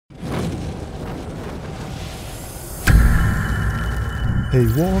Hey,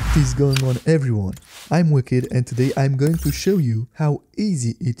 what is going on everyone? I'm Wicked and today I'm going to show you how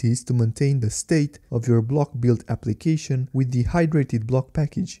easy it is to maintain the state of your block build application with the hydrated block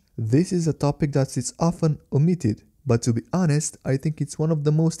package. This is a topic that is often omitted, but to be honest, I think it's one of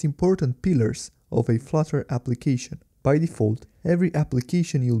the most important pillars of a Flutter application. By default, every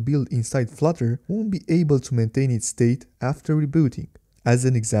application you'll build inside Flutter won't be able to maintain its state after rebooting. As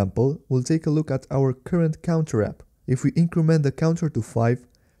an example, we'll take a look at our current counter app. If we increment the counter to 5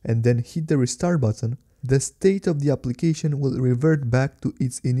 and then hit the restart button, the state of the application will revert back to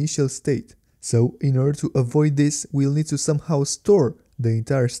its initial state. So, in order to avoid this, we'll need to somehow store the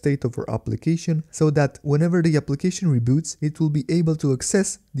entire state of our application so that whenever the application reboots, it will be able to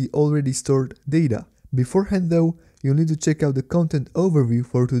access the already stored data. Beforehand though, you'll need to check out the content overview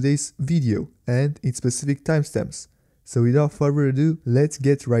for today's video and its specific timestamps. So without further ado, let's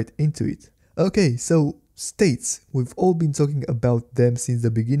get right into it. Okay, so states, we've all been talking about them since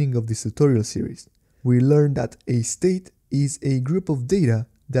the beginning of this tutorial series. We learned that a state is a group of data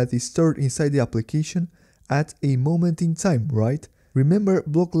that is stored inside the application at a moment in time, right? Remember,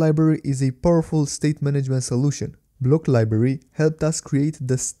 Bloc Library is a powerful state management solution. Bloc Library helped us create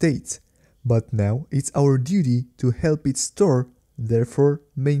the states, but now it's our duty to help it store, therefore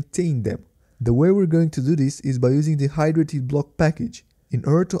maintain them. The way we're going to do this is by using the hydrated block package. In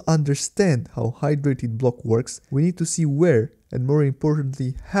order to understand how hydrated block works, we need to see where, and more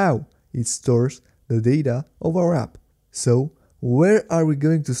importantly, how it stores the data of our app. So, where are we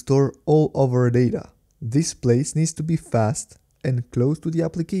going to store all of our data? This place needs to be fast and close to the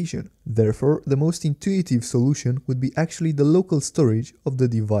application. Therefore, the most intuitive solution would be actually the local storage of the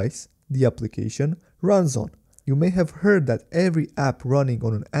device the application runs on. You may have heard that every app running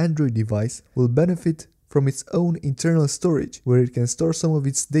on an Android device will benefit from its own internal storage, where it can store some of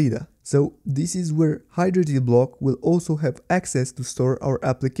its data. So this is where hydrated block will also have access to store our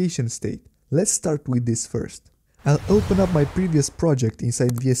application state. Let's start with this first. I'll open up my previous project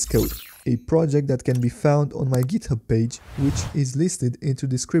inside VS Code, a project that can be found on my GitHub page, which is listed into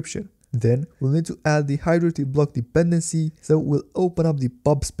description. Then we'll need to add the hydrated block dependency, so we'll open up the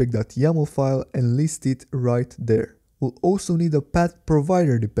pubspec.yaml file and list it right there. We'll also need a path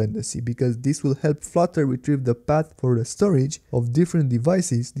provider dependency because this will help Flutter retrieve the path for the storage of different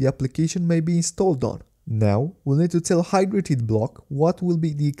devices the application may be installed on. Now, we'll need to tell hydrated block what will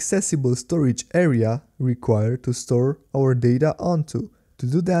be the accessible storage area required to store our data onto. To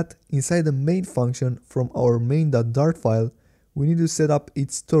do that, inside the main function from our main.dart file, we need to set up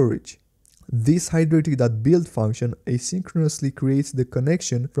its storage. This hydrated.build function asynchronously creates the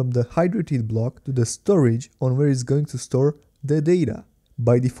connection from the hydrated block to the storage on where it's going to store the data.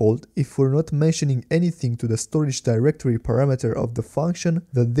 By default, if we're not mentioning anything to the storage directory parameter of the function,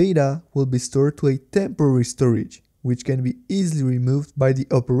 the data will be stored to a temporary storage, which can be easily removed by the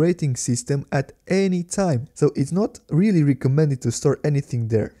operating system at any time. So it's not really recommended to store anything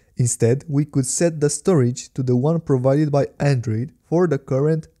there. Instead, we could set the storage to the one provided by Android for the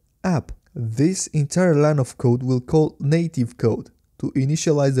current app. This entire line of code will call native code to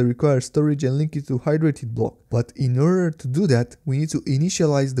initialize the required storage and link it to hydrated block. But in order to do that, we need to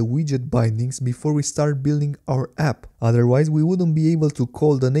initialize the widget bindings before we start building our app. Otherwise, we wouldn't be able to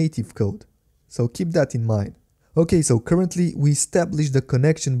call the native code. So keep that in mind. Okay, so currently we established the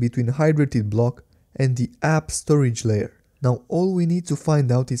connection between hydrated block and the app storage layer. Now all we need to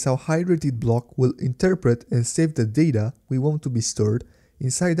find out is how hydrated block will interpret and save the data we want to be stored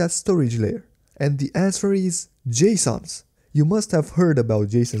inside that storage layer. And the answer is JSONs. You must have heard about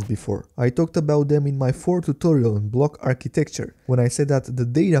JSONs before. I talked about them in my 4th tutorial on block architecture, when I said that the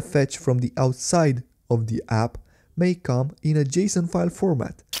data fetched from the outside of the app may come in a JSON file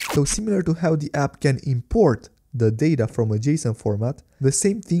format. So similar to how the app can import the data from a JSON format, the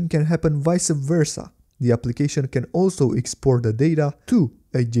same thing can happen vice versa. The application can also export the data to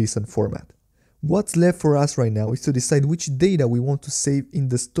a JSON format. What's left for us right now is to decide which data we want to save in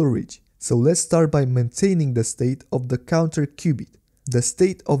the storage. So let's start by maintaining the state of the counter qubit. The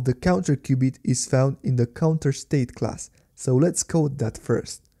state of the counter qubit is found in the counter state class. So let's code that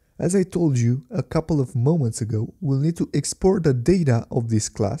first. As I told you a couple of moments ago, we'll need to export the data of this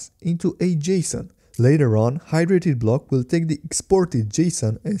class into a JSON. Later on, hydrated block will take the exported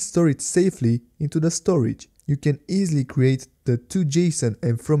JSON and store it safely into the storage. You can easily create the toJSON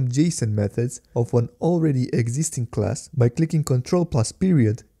and fromJSON methods of an already existing class by clicking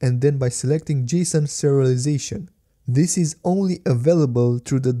Ctrl+, and then by selecting JSON serialization. This is only available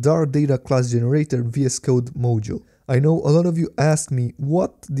through the Dart Data Class Generator VS Code module. I know a lot of you asked me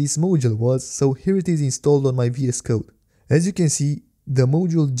what this module was, so here it is installed on my VS Code. As you can see, the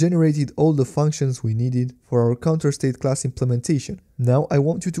module generated all the functions we needed for our counter-state class implementation. Now I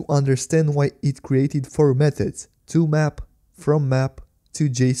want you to understand why it created 4 methods: toMap, fromMap,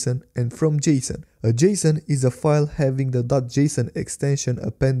 toJSON, and fromJSON. A JSON is a file having the .json extension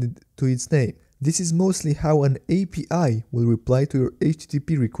appended to its name. This is mostly how an API will reply to your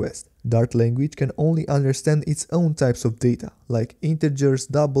HTTP request. Dart language can only understand its own types of data, like integers,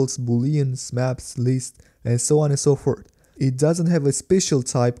 doubles, booleans, maps, lists, and so on and so forth. It doesn't have a special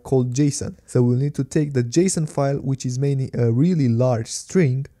type called JSON, so we'll need to take the JSON file, which is mainly a really large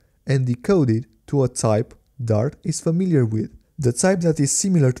string, and decode it to a type Dart is familiar with. The type that is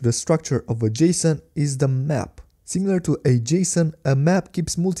similar to the structure of a JSON is the map. Similar to a JSON, a map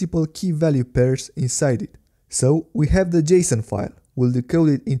keeps multiple key value pairs inside it. So we have the JSON file. We'll decode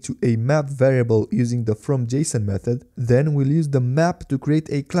it into a map variable using the fromJSON method. Then we'll use the map to create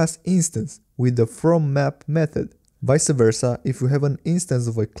a class instance with the fromMap method. Vice versa, if we have an instance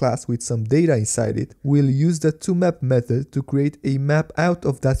of a class with some data inside it, we'll use the toMap method to create a map out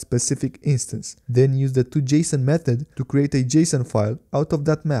of that specific instance. Then use the toJSON method to create a JSON file out of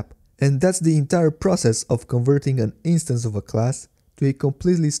that map. And that's the entire process of converting an instance of a class to a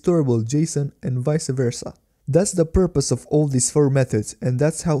completely storable JSON and vice versa. That's the purpose of all these 4 methods, and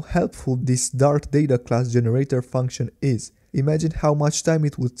that's how helpful this Dart data class generator function is. Imagine how much time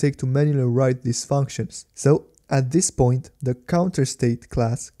it would take to manually write these functions. So at this point, the counter-state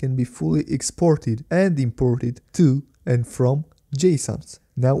class can be fully exported and imported to and from JSONs.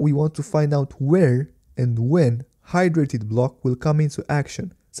 Now we want to find out where and when hydrated block will come into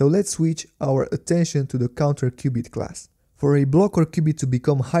action. So let's switch our attention to the counter-qubit class. For a block or qubit to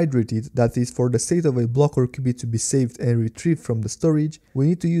become hydrated, that is, for the state of a block or qubit to be saved and retrieved from the storage, we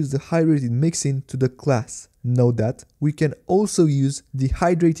need to use the hydrated mixin to the class. Note that we can also use the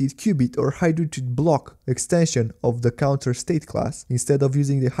hydrated qubit or hydrated block extension of the counter-state class instead of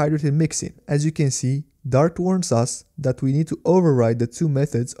using the hydrated mixin. As you can see, Dart warns us that we need to override the 2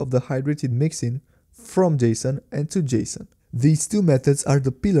 methods of the hydrated mixin from JSON and to JSON. These 2 methods are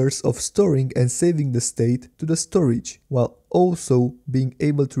the pillars of storing and saving the state to the storage, while also being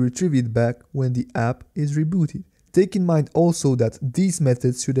able to retrieve it back when the app is rebooted. Take in mind also that these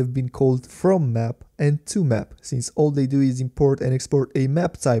methods should have been called fromMap and toMap, since all they do is import and export a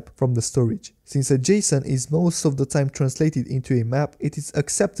map type from the storage. Since a JSON is most of the time translated into a map, it is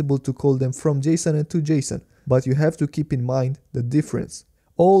acceptable to call them fromJSON and toJSON, but you have to keep in mind the difference.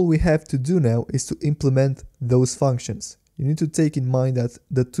 All we have to do now is to implement those functions. You need to take in mind that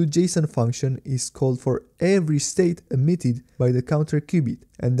the toJSON function is called for every state emitted by the counter qubit,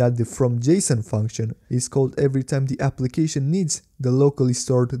 and that the fromJSON function is called every time the application needs the locally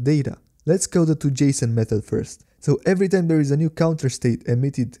stored data. Let's code the toJSON method first. So every time there is a new counter state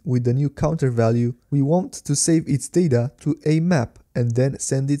emitted with the new counter value, we want to save its data to a map and then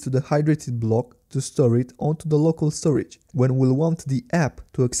send it to the hydrated block to store it onto the local storage. When we'll want the app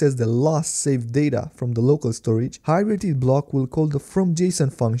to access the last saved data from the local storage, hydrated block will call the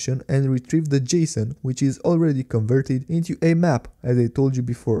fromJSON function and retrieve the JSON, which is already converted into a map, as I told you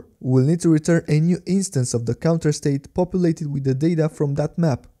before. We'll need to return a new instance of the counter state populated with the data from that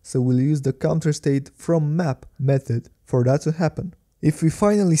map, so we'll use the counter state fromMap method for that to happen. If we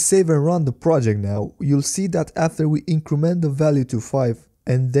finally save and run the project now, you'll see that after we increment the value to 5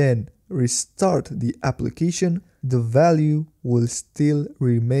 and then restart the application, the value will still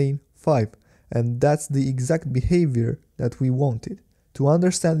remain 5, and that's the exact behavior that we wanted. To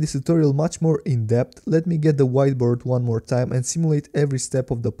understand this tutorial much more in depth, let me get the whiteboard one more time and simulate every step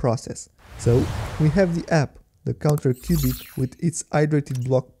of the process. So we have the app, the counter qubit with its hydrated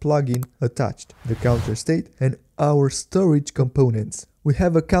block plugin attached, the counter state, and our storage components. We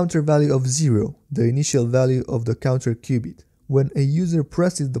have a counter value of 0, the initial value of the counter qubit. When a user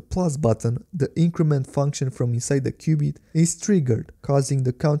presses the plus button, the increment function from inside the qubit is triggered, causing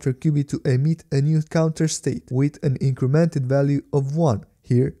the counter qubit to emit a new counter state with an incremented value of 1.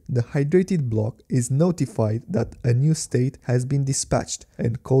 Here, the hydrated block is notified that a new state has been dispatched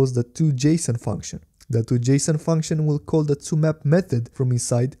and calls the toJSON function. The toJSON function will call the toMap method from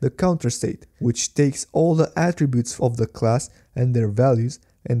inside the counter state, which takes all the attributes of the class and their values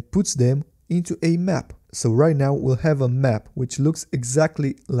and puts them into a map. So right now we'll have a map which looks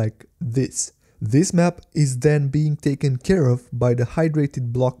exactly like this. This map is then being taken care of by the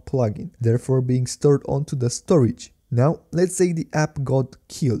hydrated block plugin, therefore being stored onto the storage. Now let's say the app got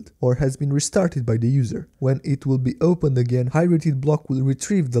killed or has been restarted by the user. When it will be opened again, hydrated block will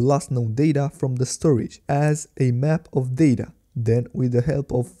retrieve the last known data from the storage as a map of data. Then with the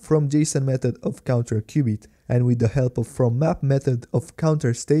help of fromJSON method of counter qubit and with the help of from_map method of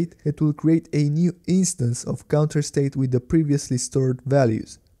counter state, it will create a new instance of counter state with the previously stored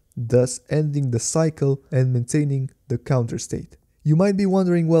values, thus ending the cycle and maintaining the counter state. You might be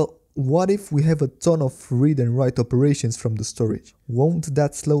wondering, well, what if we have a ton of read and write operations from the storage? Won't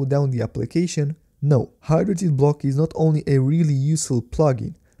that slow down the application? No, Hydrated Block is not only a really useful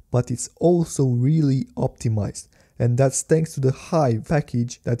plugin, but it's also really optimized, and that's thanks to the Hive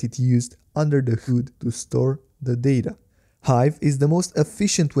package that it used under the hood to store the data. Hive is the most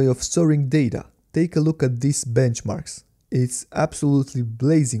efficient way of storing data. Take a look at these benchmarks. It's absolutely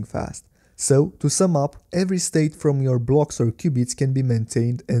blazing fast. So, to sum up, every state from your blocks or qubits can be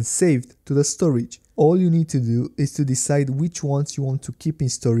maintained and saved to the storage. All you need to do is to decide which ones you want to keep in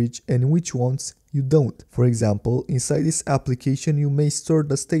storage and which ones you don't. For example, inside this application you may store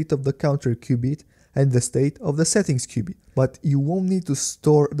the state of the counter qubit and the state of the settings qubit. But you won't need to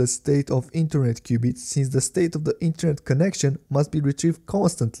store the state of internet qubit, since the state of the internet connection must be retrieved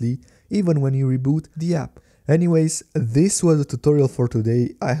constantly even when you reboot the app. Anyways, this was the tutorial for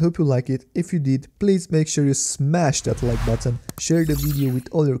today. I hope you like it. If you did, please make sure you smash that like button, share the video with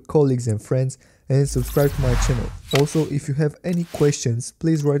all your colleagues and friends, and subscribe to my channel. Also, if you have any questions,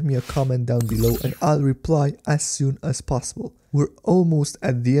 please write me a comment down below and I'll reply as soon as possible. We're almost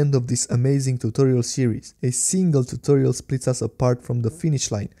at the end of this amazing tutorial series. A single tutorial splits us apart from the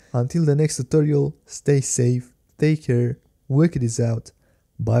finish line. Until the next tutorial, stay safe, take care, Wicked is out,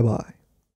 bye bye.